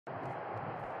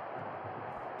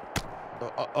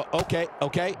Okay.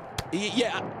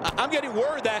 Yeah, I'm getting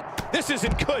word that this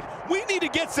isn't good. We need to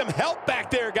get some help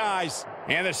back there, guys.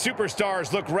 And the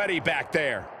superstars look ready back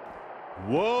there.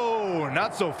 Whoa,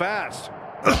 not so fast.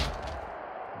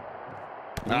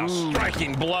 A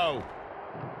striking blow.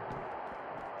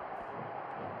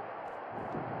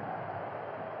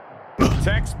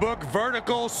 Textbook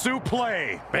vertical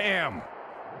suplex. Bam.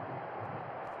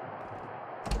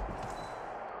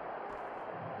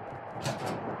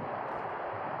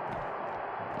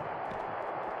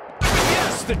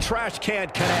 Yes, the trash can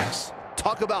connects.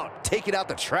 Talk about taking out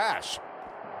the trash.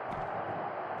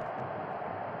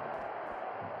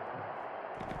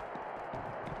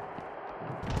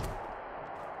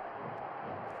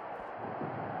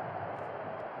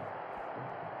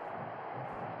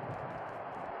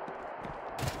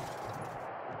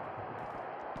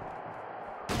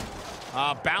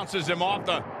 Bounces him off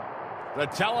the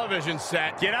television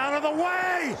set. Get out of the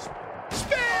way!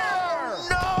 Spear!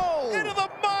 Oh, no! Into the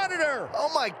monitor!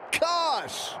 Oh, my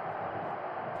gosh!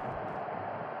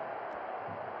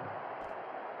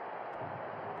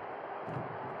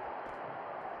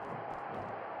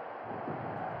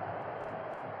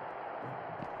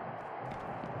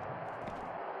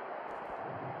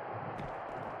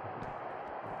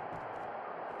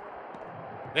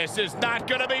 This is not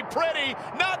going to be pretty.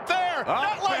 Not there.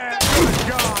 Not like Man.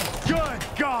 that. Good God.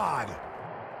 Good God.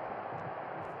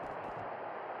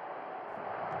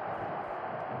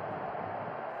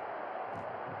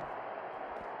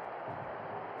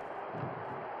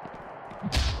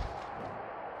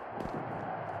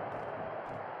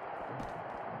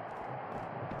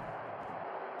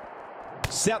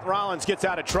 Seth Rollins gets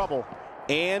out of trouble,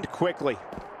 and quickly.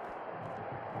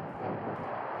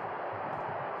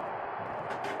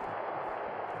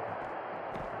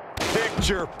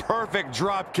 Picture perfect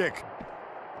drop kick.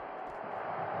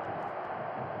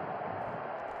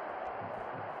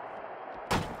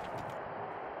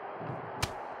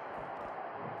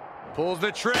 Pulls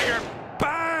the trigger.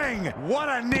 Bang! What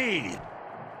a knee.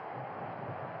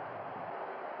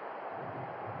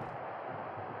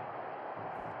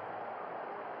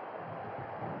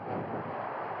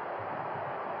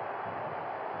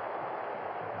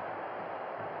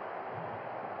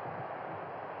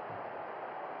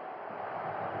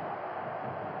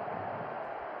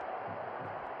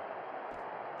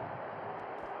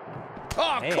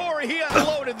 Oh, Man. Corey, he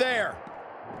unloaded there.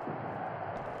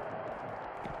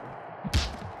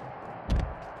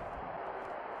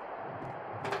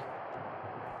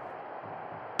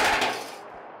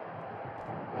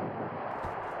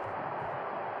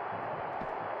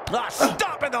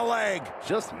 Stop in the leg.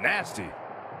 Just nasty.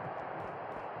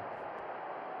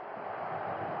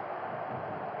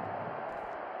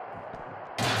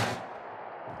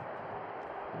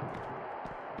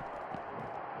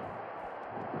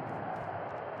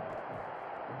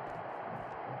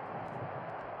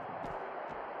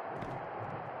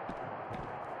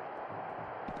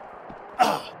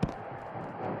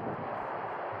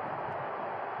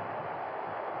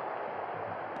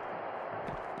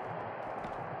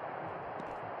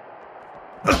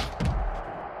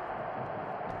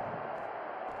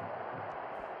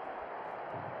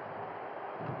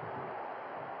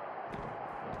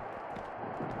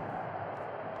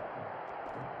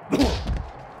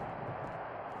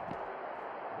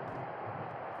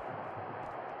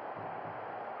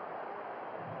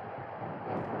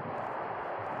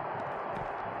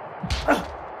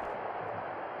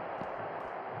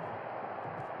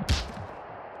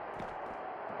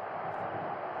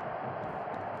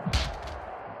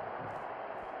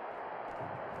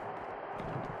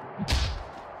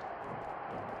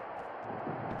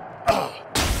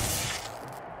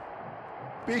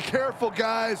 Be careful,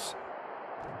 guys.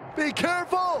 Be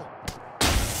careful!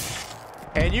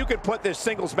 And you could put this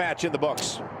singles match in the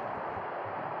books.